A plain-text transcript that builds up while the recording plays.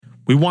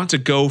We want to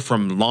go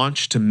from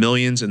launch to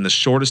millions in the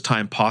shortest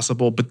time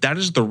possible, but that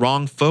is the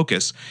wrong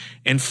focus.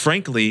 And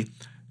frankly,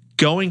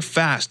 going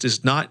fast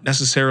is not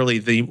necessarily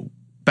the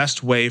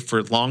best way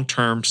for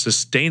long-term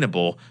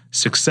sustainable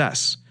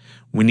success.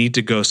 We need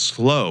to go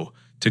slow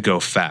to go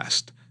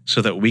fast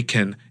so that we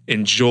can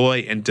enjoy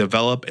and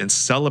develop and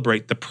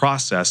celebrate the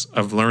process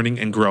of learning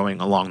and growing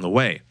along the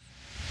way.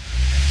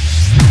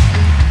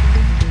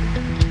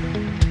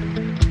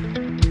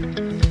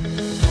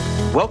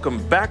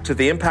 Welcome back to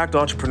the Impact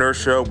Entrepreneur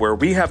Show, where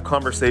we have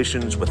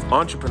conversations with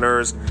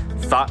entrepreneurs,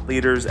 thought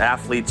leaders,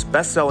 athletes,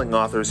 best-selling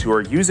authors who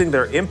are using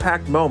their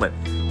impact moment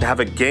to have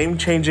a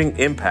game-changing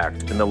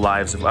impact in the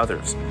lives of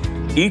others.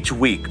 Each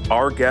week,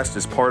 our guest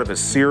is part of a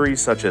series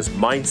such as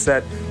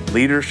Mindset,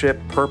 Leadership,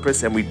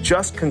 Purpose, and we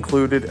just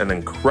concluded an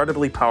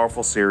incredibly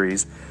powerful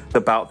series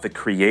about the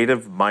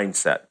creative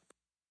mindset.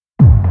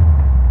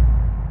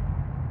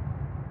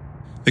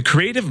 The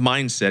creative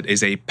mindset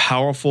is a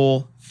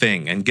powerful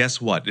thing, and guess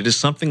what? It is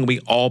something we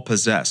all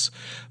possess.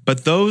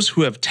 But those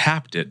who have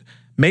tapped it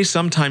may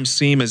sometimes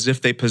seem as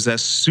if they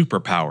possess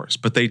superpowers,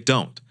 but they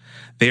don't.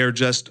 They are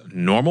just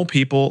normal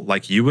people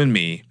like you and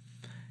me.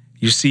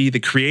 You see, the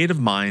creative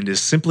mind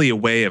is simply a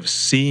way of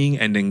seeing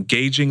and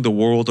engaging the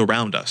world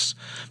around us.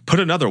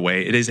 Put another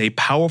way, it is a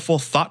powerful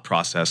thought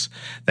process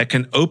that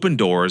can open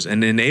doors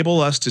and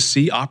enable us to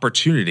see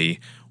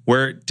opportunity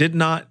where it did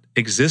not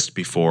exist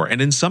before,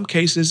 and in some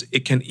cases,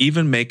 it can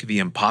even make the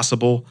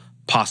impossible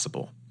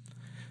possible.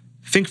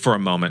 Think for a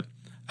moment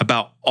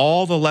about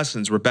all the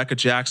lessons Rebecca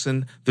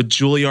Jackson, the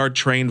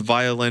Juilliard-trained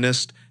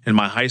violinist and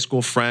my high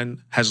school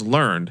friend, has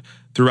learned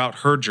throughout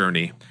her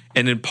journey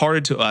and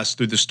imparted to us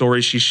through the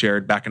stories she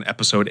shared back in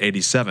episode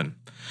 87.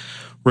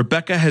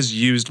 Rebecca has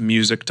used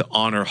music to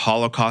honor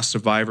Holocaust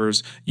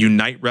survivors,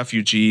 unite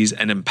refugees,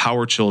 and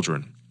empower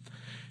children.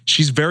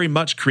 She's very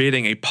much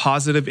creating a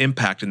positive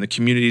impact in the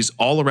communities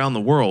all around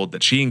the world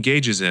that she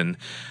engages in,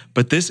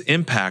 but this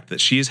impact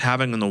that she is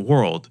having in the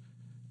world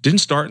didn't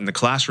start in the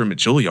classroom at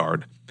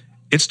Juilliard.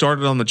 It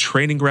started on the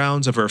training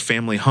grounds of her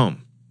family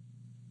home.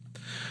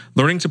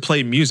 Learning to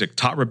play music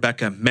taught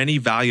Rebecca many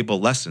valuable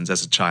lessons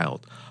as a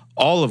child,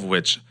 all of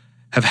which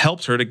have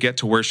helped her to get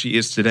to where she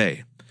is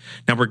today.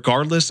 Now,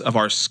 regardless of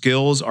our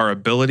skills, our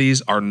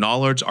abilities, our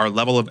knowledge, our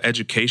level of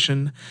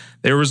education,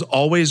 there is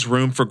always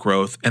room for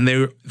growth, and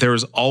there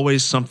is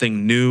always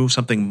something new,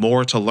 something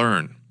more to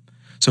learn.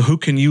 So who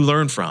can you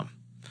learn from?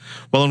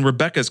 Well, in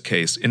Rebecca's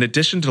case, in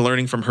addition to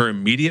learning from her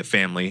immediate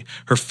family,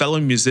 her fellow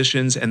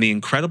musicians, and the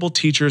incredible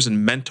teachers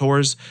and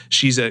mentors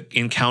she's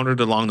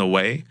encountered along the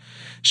way,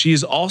 she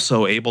is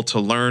also able to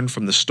learn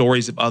from the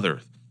stories of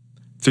others,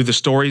 through the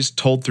stories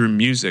told through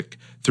music,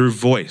 through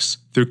voice,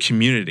 through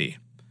community.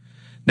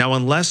 Now,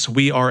 unless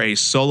we are a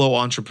solo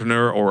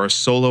entrepreneur or a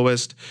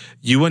soloist,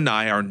 you and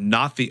I are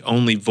not the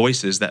only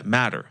voices that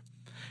matter.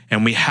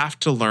 And we have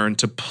to learn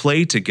to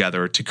play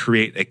together to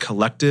create a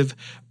collective,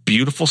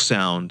 beautiful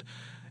sound,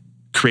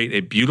 create a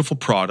beautiful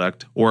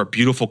product or a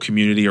beautiful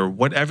community or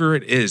whatever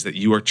it is that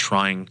you are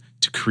trying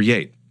to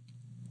create.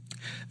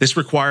 This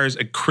requires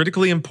a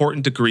critically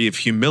important degree of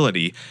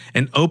humility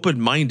and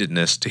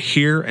open-mindedness to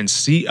hear and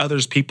see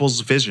others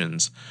people's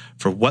visions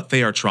for what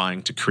they are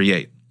trying to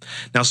create.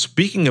 Now,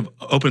 speaking of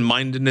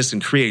open-mindedness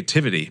and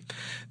creativity,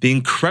 the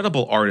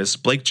incredible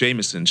artist Blake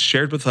Jamieson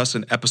shared with us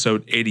in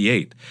episode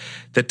 88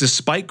 that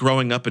despite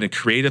growing up in a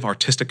creative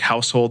artistic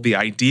household, the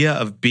idea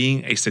of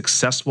being a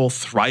successful,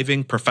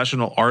 thriving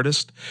professional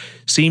artist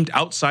seemed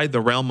outside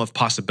the realm of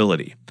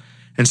possibility.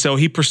 And so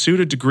he pursued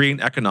a degree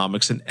in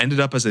economics and ended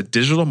up as a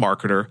digital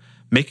marketer,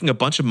 making a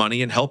bunch of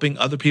money and helping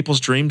other people's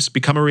dreams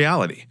become a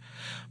reality.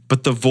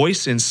 But the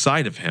voice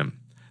inside of him,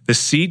 the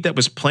seed that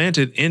was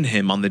planted in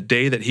him on the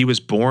day that he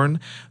was born,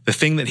 the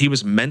thing that he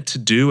was meant to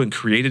do and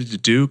created to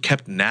do,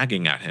 kept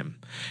nagging at him.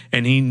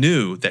 And he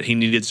knew that he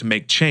needed to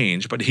make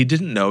change, but he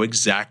didn't know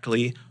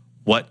exactly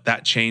what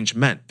that change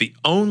meant. The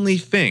only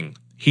thing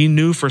he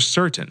knew for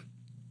certain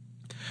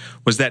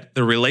was that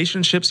the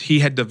relationships he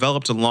had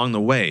developed along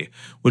the way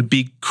would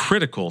be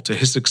critical to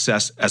his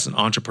success as an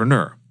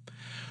entrepreneur.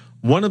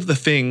 One of the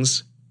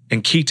things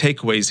and key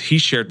takeaways he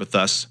shared with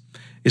us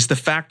is the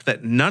fact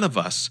that none of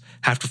us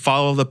have to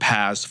follow the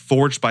paths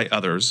forged by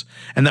others,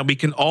 and that we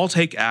can all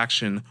take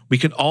action, we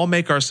can all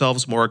make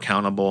ourselves more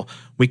accountable,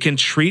 we can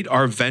treat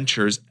our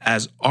ventures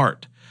as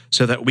art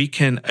so that we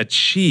can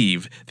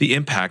achieve the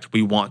impact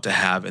we want to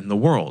have in the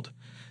world.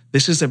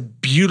 This is a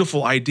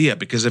beautiful idea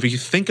because if you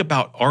think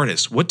about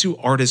artists, what do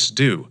artists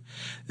do?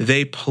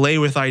 They play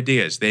with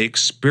ideas, they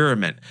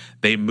experiment,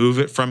 they move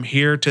it from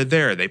here to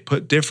there, they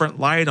put different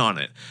light on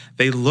it,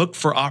 they look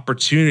for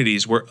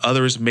opportunities where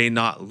others may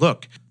not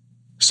look.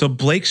 So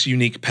Blake's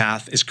unique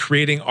path is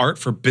creating art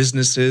for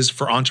businesses,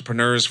 for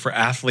entrepreneurs, for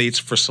athletes,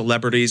 for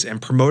celebrities, and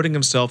promoting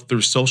himself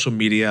through social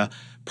media,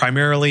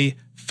 primarily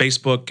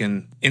Facebook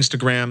and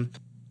Instagram.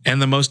 And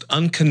the most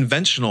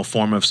unconventional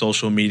form of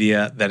social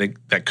media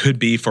that could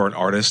be for an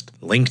artist,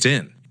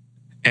 LinkedIn.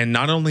 And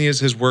not only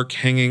is his work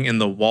hanging in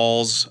the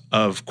walls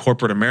of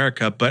corporate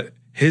America, but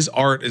his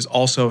art is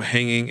also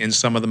hanging in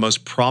some of the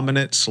most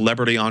prominent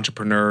celebrity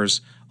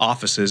entrepreneurs'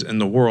 offices in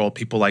the world,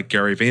 people like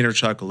Gary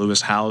Vaynerchuk,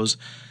 Lewis Howes,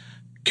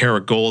 Kara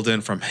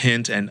Goldin from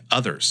Hint, and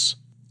others.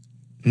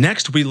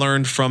 Next, we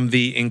learned from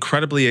the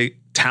incredibly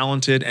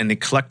talented and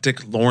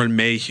eclectic Lauren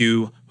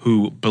Mayhew,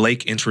 who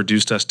Blake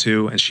introduced us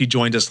to, and she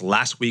joined us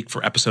last week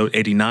for episode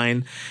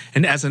 89.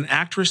 And as an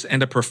actress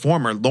and a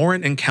performer,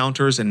 Lauren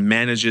encounters and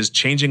manages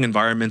changing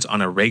environments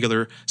on a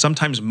regular,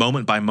 sometimes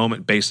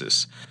moment-by-moment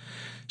basis.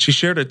 She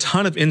shared a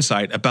ton of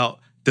insight about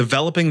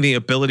developing the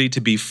ability to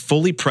be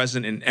fully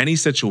present in any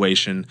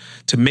situation,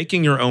 to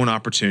making your own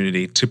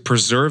opportunity, to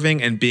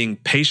preserving and being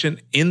patient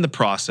in the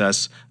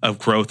process of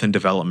growth and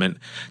development,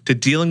 to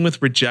dealing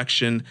with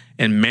rejection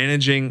and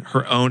managing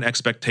her own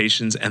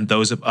expectations and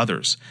those of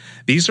others.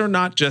 These are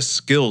not just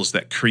skills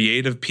that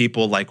creative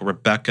people like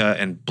Rebecca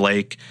and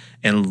Blake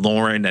and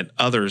Lauren and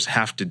others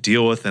have to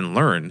deal with and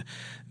learn.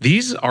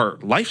 These are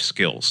life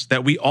skills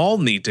that we all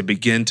need to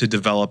begin to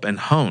develop and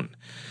hone.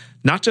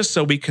 Not just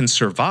so we can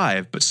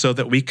survive, but so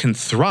that we can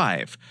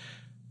thrive.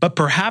 But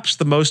perhaps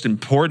the most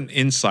important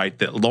insight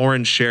that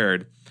Lauren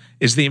shared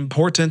is the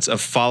importance of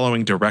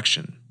following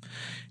direction.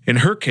 In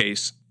her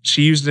case,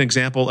 she used an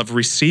example of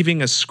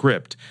receiving a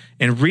script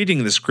and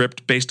reading the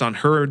script based on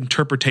her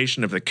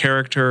interpretation of the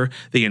character,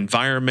 the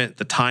environment,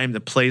 the time,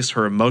 the place,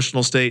 her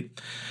emotional state.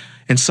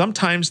 And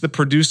sometimes the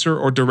producer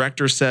or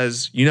director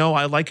says,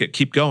 I like it,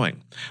 keep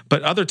going.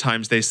 But other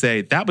times they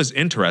say, that was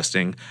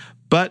interesting,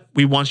 but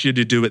we want you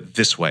to do it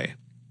this way.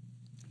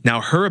 Now,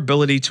 her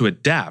ability to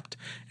adapt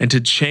and to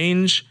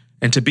change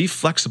and to be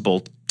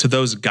flexible to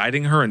those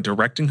guiding her and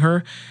directing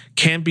her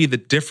can be the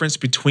difference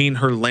between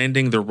her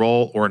landing the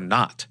role or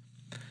not.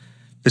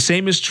 The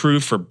same is true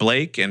for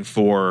Blake and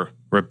for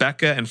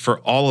Rebecca and for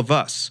all of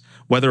us,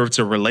 whether it's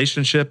a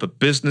relationship, a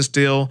business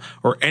deal,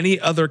 or any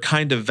other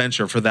kind of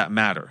venture for that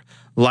matter.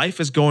 Life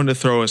is going to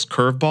throw us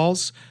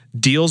curveballs,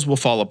 deals will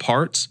fall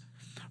apart,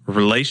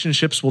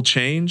 relationships will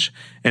change,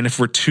 and if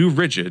we're too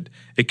rigid,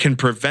 it can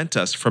prevent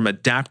us from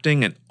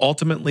adapting and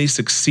ultimately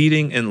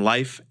succeeding in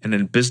life and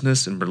in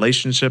business and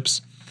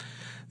relationships.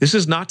 This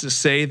is not to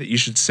say that you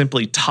should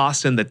simply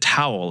toss in the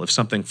towel if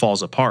something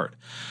falls apart,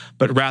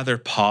 but rather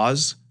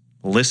pause,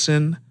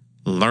 listen,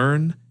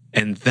 learn,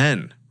 and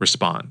then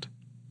respond.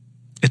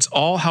 It's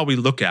all how we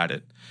look at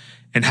it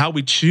and how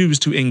we choose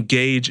to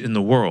engage in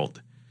the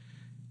world.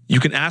 You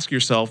can ask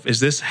yourself,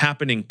 is this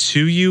happening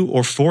to you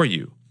or for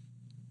you?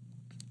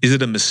 Is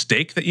it a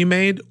mistake that you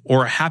made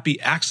or a happy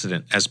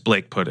accident, as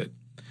Blake put it?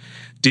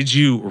 Did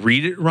you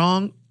read it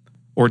wrong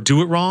or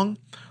do it wrong?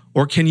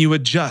 Or can you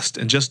adjust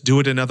and just do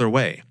it another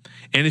way?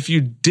 And if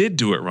you did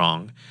do it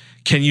wrong,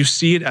 can you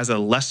see it as a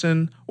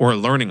lesson or a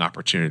learning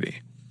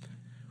opportunity?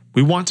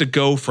 We want to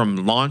go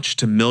from launch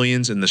to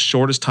millions in the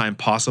shortest time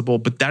possible,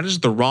 but that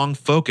is the wrong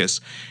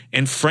focus.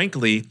 And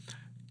frankly,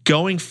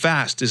 going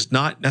fast is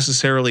not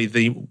necessarily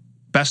the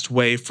best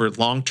way for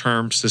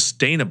long-term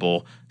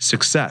sustainable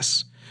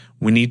success.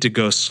 We need to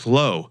go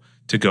slow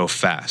to go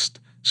fast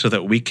so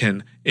that we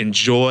can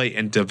enjoy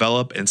and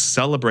develop and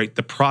celebrate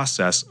the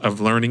process of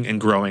learning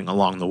and growing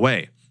along the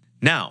way.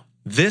 Now,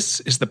 this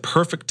is the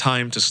perfect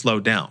time to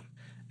slow down.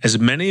 As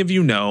many of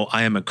you know,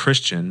 I am a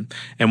Christian,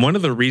 and one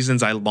of the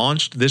reasons I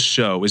launched this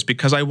show is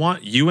because I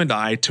want you and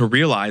I to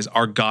realize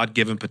our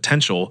God-given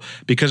potential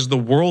because the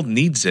world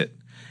needs it.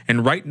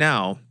 And right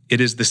now,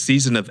 it is the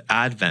season of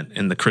Advent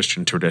in the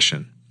Christian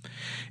tradition.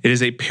 It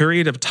is a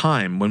period of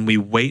time when we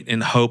wait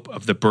in hope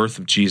of the birth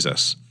of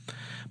Jesus.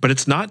 But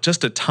it's not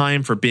just a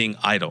time for being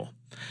idle.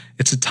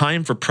 It's a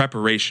time for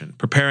preparation,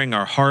 preparing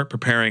our heart,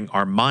 preparing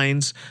our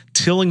minds,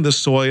 tilling the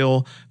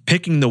soil,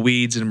 picking the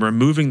weeds, and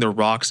removing the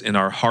rocks in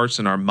our hearts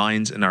and our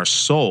minds and our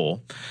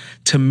soul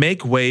to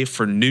make way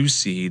for new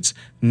seeds,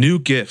 new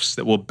gifts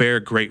that will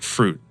bear great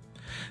fruit.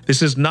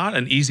 This is not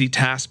an easy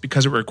task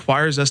because it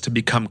requires us to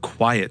become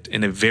quiet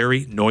in a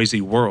very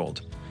noisy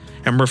world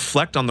and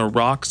reflect on the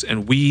rocks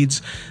and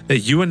weeds that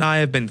you and I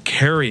have been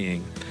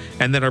carrying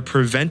and that are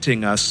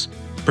preventing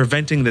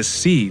the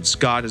seeds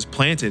God has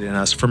planted in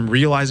us from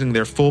realizing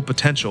their full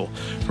potential,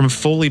 from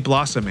fully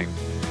blossoming,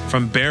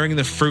 from bearing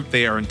the fruit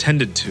they are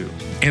intended to.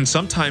 And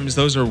sometimes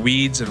those are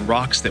weeds and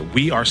rocks that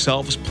we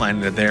ourselves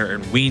planted there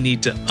and we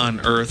need to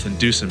unearth and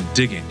do some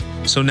digging.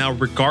 So now,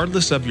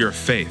 regardless of your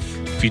faith,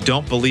 if you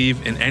don't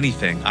believe in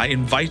anything, I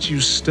invite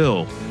you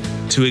still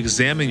to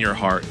examine your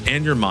heart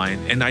and your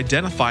mind and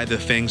identify the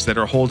things that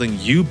are holding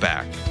you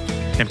back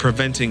and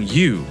preventing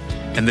you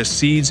and the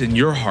seeds in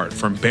your heart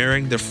from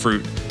bearing the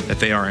fruit that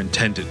they are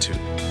intended to.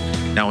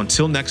 Now,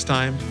 until next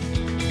time,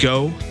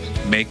 go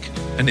make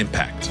an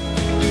impact.